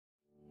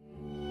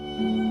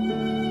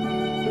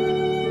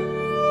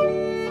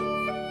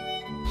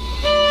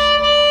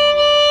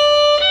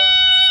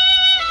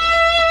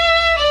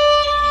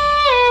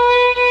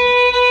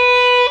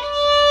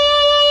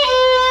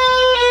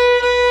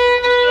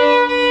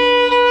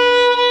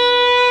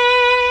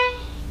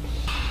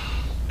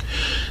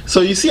So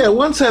you see, I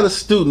once had a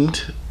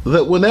student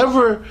that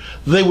whenever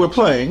they were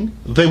playing,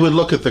 they would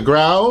look at the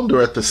ground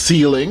or at the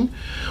ceiling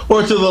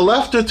or to the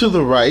left or to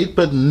the right,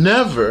 but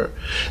never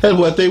at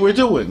what they were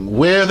doing,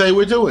 where they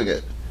were doing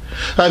it.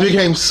 I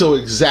became so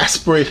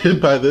exasperated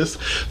by this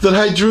that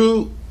I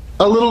drew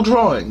a little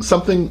drawing,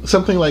 something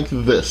like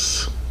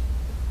this.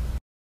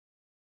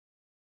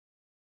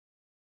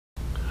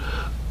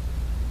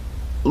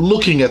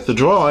 Looking at the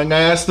drawing, I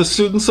asked the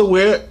students, so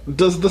where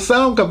does the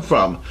sound come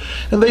from?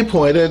 And they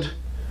pointed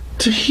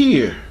to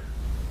here.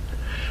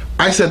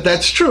 I said,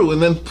 that's true,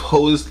 and then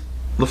posed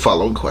the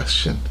following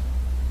question.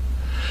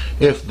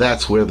 If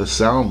that's where the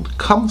sound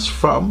comes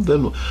from,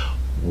 then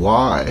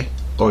why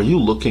are you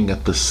looking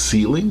at the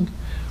ceiling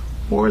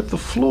or at the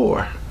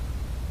floor?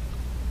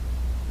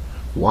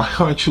 Why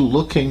aren't you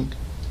looking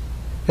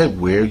at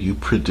where you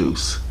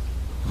produce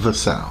the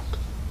sound?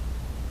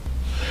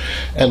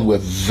 And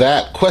with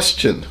that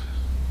question,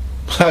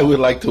 I would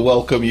like to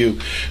welcome you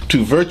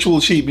to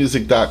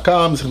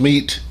virtualsheetmusic.com's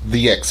Meet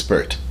the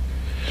Expert.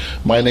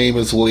 My name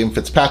is William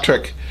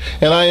Fitzpatrick,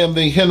 and I am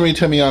the Henry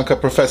Timianka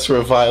Professor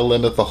of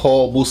Violin at the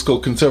Hall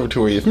Musco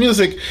Conservatory of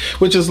Music,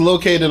 which is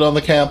located on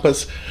the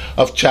campus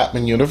of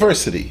Chapman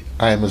University.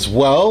 I am as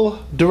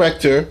well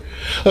Director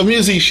of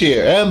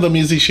MusiShare and the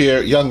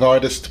MusiShare Young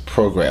Artist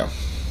Program.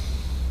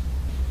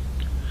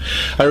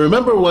 I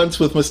remember once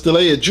with Miss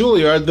Delia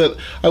Juilliard that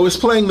I was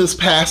playing this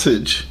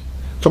passage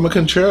from a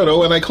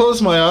concerto, and I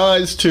closed my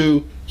eyes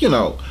to,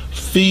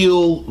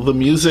 feel the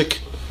music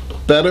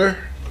better.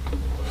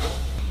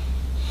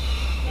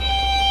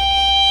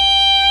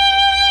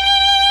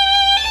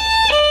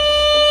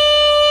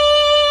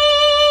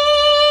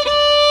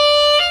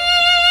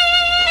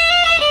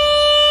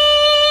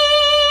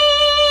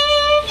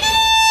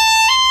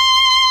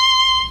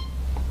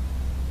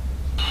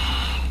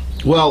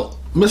 Well,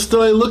 Miss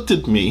Delia looked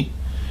at me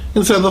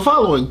and said the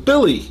following: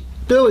 Billy,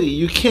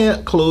 you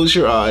can't close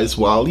your eyes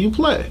while you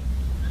play.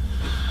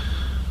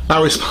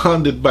 I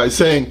responded by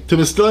saying to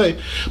Miss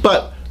Delia,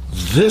 but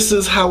this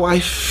is how I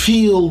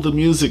feel the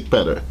music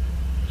better.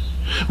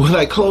 When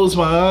I close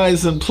my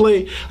eyes and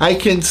play, I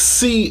can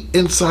see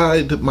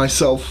inside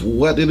myself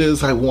what it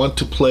is I want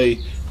to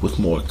play with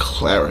more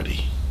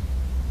clarity.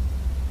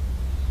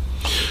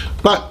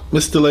 But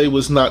Miss Delia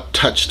was not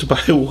touched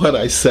by what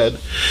I said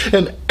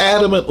and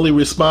adamantly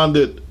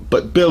responded,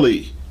 but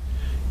Billy,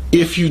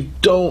 if you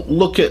don't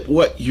look at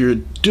what you're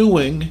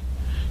doing,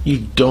 you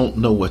don't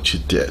know what you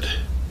did.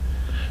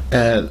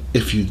 And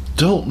if you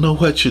don't know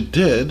what you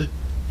did,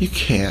 you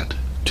can't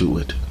do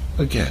it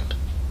again.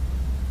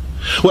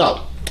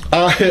 Well,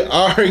 I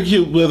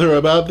argued with her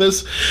about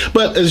this,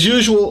 but as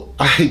usual,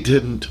 I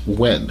didn't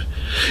win.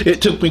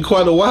 It took me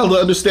quite a while to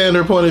understand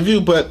her point of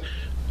view, but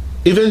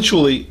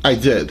eventually I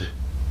did.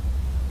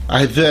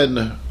 I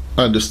then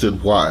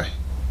understood why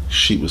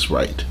she was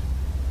right.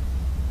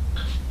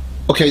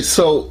 Okay,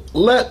 so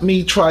let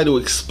me try to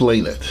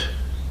explain it.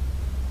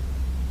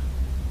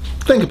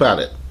 Think about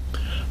it.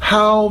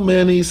 How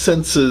many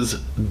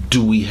senses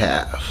do we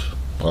have?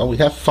 Well, we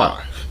have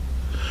 5.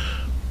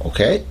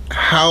 Okay,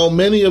 how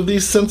many of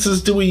these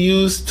senses do we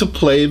use to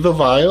play the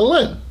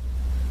violin?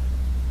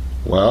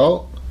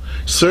 Well,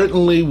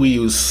 certainly we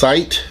use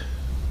sight,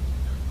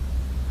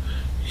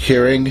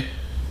 hearing,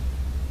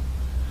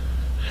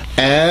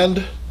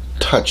 and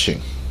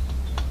touching.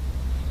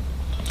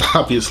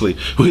 Obviously,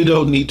 we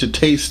don't need to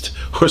taste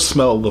or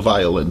smell the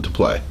violin to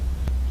play.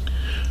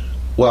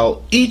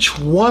 Well, each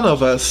one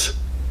of us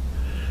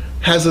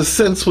has a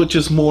sense which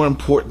is more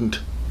important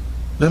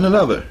than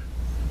another.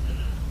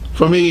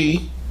 For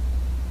me,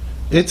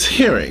 it's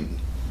hearing.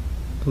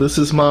 This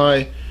is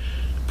my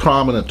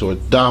prominent or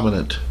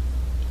dominant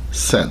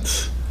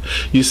sense.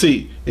 You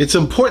see, it's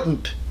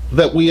important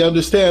that we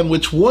understand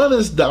which one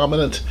is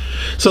dominant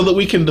so that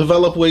we can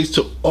develop ways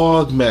to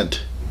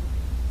augment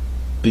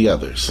the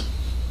others.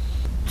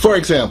 For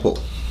example,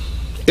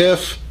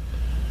 if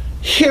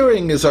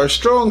hearing is our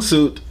strong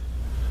suit,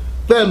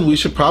 then we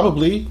should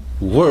probably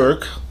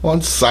work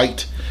on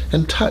sight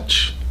and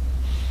touch.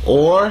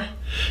 Or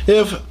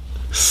if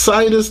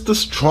sight is the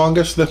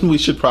strongest, then we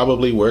should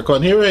probably work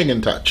on hearing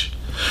and touch.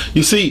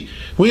 You see,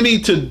 we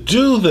need to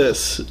do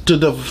this to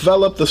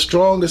develop the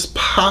strongest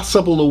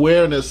possible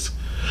awareness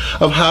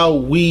of how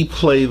we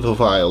play the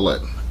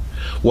violin,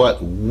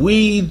 what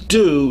we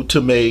do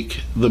to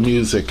make the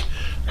music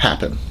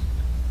happen.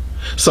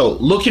 So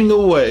looking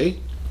away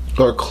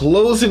or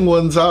closing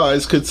one's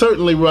eyes could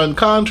certainly run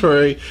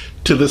contrary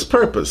to this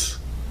purpose.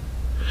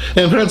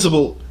 In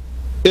principle,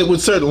 it would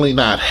certainly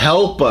not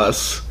help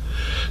us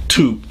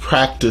to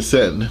practice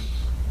in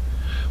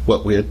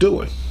what we're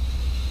doing.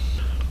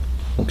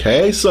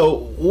 Okay,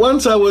 so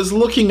once I was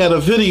looking at a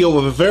video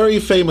of a very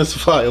famous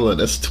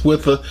violinist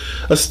with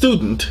a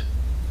student,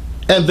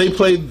 and they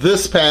played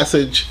this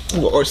passage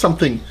or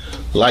something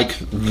like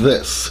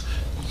this.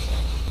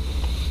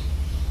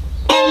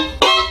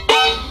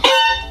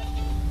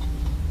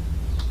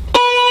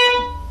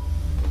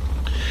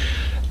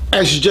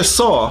 As you just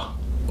saw,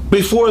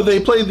 before they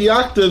played the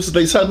octaves,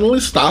 they suddenly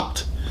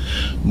stopped,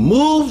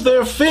 moved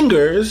their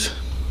fingers,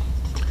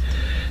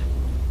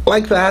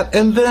 like that,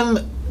 and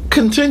then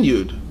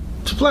continued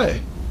to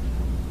play.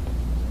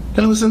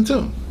 And it was in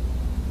tune.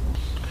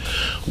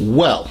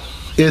 Well,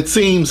 it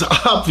seems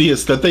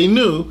obvious that they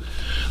knew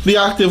the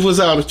octave was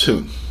out of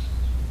tune,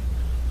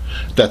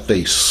 that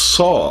they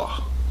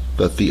saw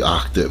that the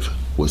octave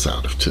was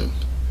out of tune.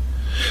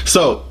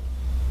 So,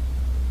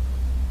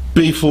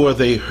 before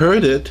they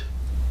heard it,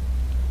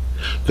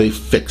 they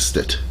fixed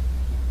it.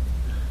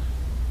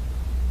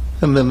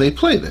 And then they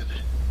played it,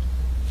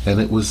 and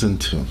it was in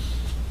tune.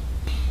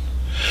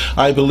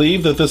 I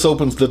believe that this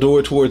opens the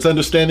door towards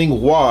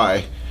understanding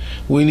why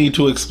we need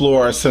to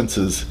explore our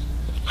senses,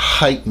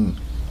 heighten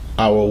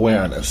our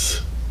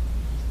awareness.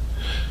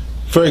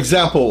 For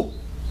example,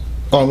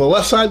 on the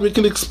left side, we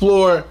can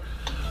explore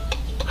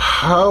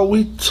how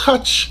we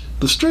touch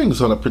the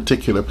strings on a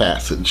particular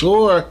passage,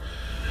 or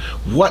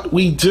what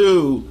we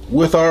do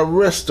with our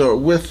wrist or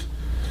with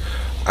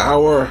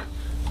our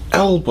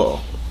elbow.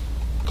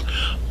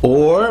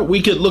 Or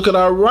we could look at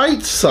our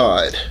right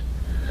side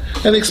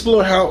and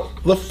explore how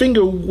the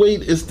finger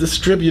weight is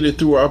distributed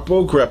through our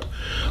bow grip,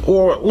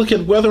 or look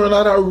at whether or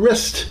not our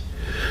wrist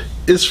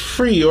is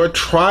free, or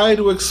try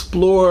to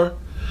explore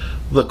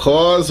the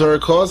cause or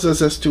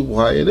causes as to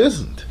why it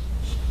isn't.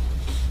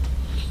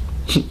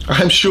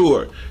 I'm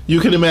sure you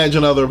can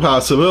imagine other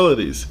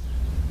possibilities.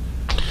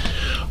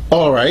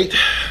 All right,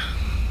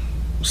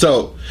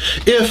 so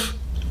if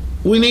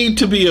we need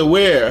to be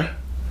aware,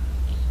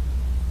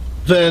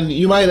 then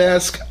you might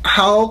ask,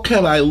 how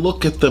can I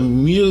look at the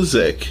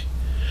music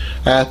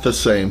at the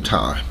same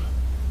time?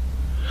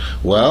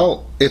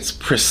 Well, it's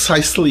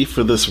precisely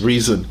for this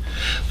reason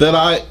that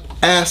I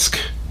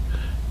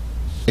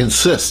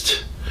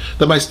insist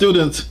that my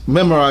students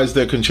memorize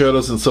their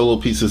concertos and solo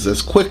pieces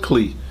as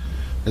quickly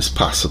as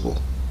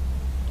possible.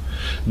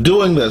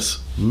 Doing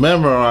this,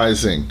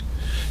 memorizing,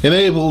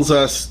 enables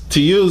us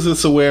to use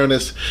this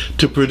awareness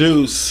to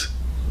produce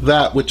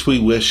that which we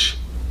wish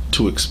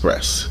to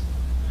express.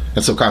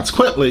 And so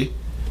consequently,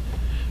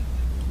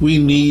 we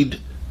need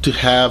to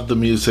have the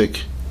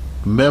music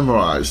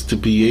memorized to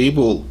be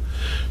able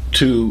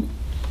to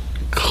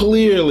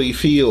clearly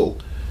feel,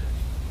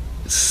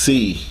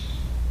 see,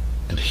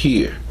 and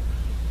hear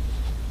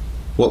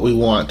what we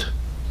want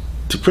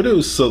to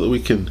produce so that we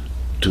can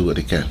do it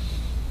again.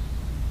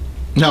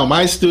 Now,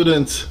 my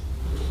students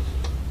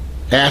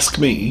ask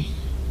me,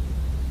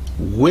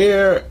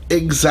 where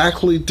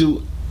exactly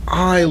do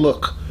I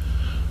look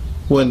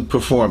when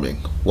performing?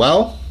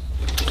 Well,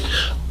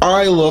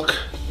 I look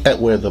at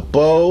where the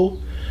bow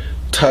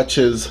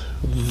touches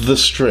the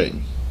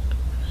string.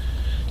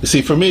 You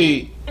see, for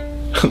me,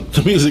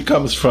 the music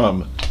comes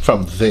from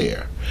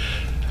there.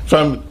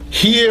 From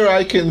here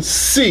I can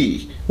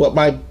see what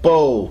my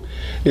bow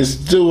is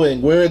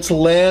doing, where it's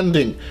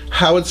landing,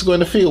 how it's going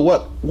to feel,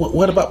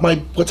 what about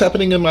what's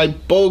happening in my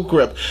bow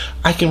grip.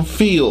 I can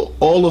feel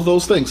all of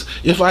those things.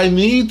 If I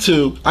need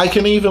to, I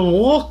can even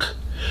look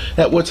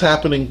at what's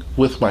happening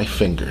with my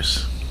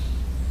fingers.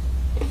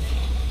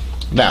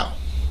 Now,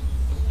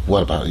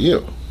 what about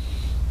you?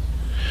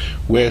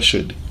 Where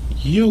should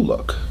you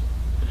look?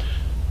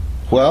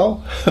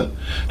 Well,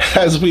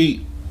 as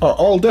we are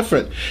all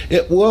different,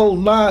 it will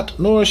not,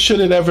 nor should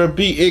it ever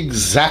be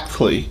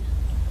exactly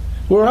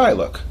where I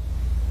look.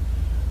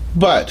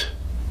 But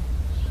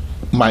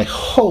my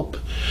hope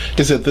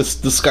is that this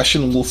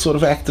discussion will sort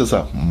of act as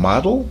a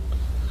model,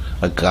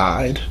 a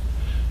guide,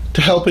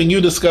 to helping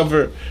you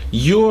discover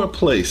your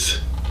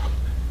place,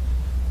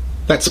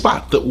 that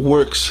spot that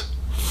works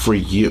for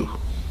you.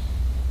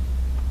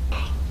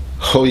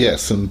 Oh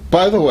yes, and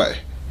by the way,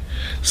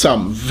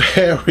 some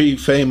very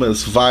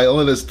famous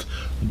violinists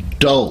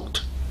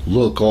don't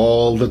look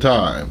all the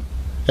time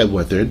at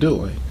what they're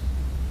doing.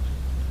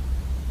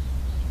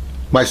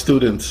 My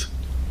students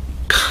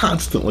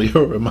constantly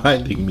are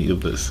reminding me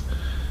of this.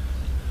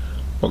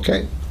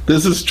 Okay,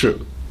 this is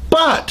true.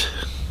 But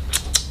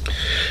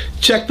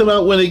check them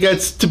out when it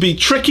gets to be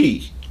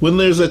tricky, when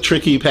there's a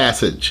tricky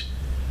passage.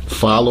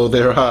 Follow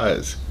their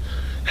eyes.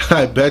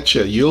 I bet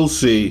you'll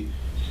see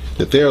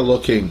that they're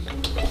looking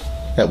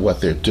at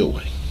what they're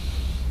doing.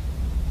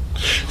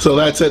 So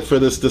that's it for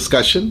this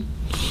discussion.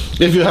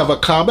 If you have a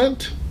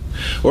comment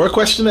or a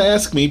question to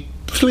ask me,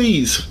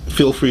 please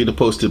feel free to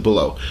post it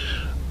below.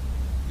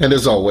 And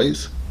as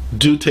always,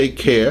 do take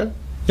care.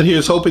 And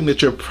here's hoping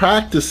that your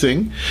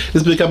practicing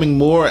is becoming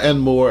more and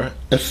more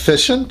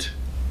efficient,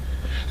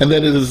 and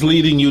that it is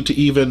leading you to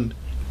even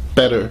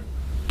better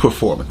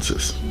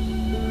performances.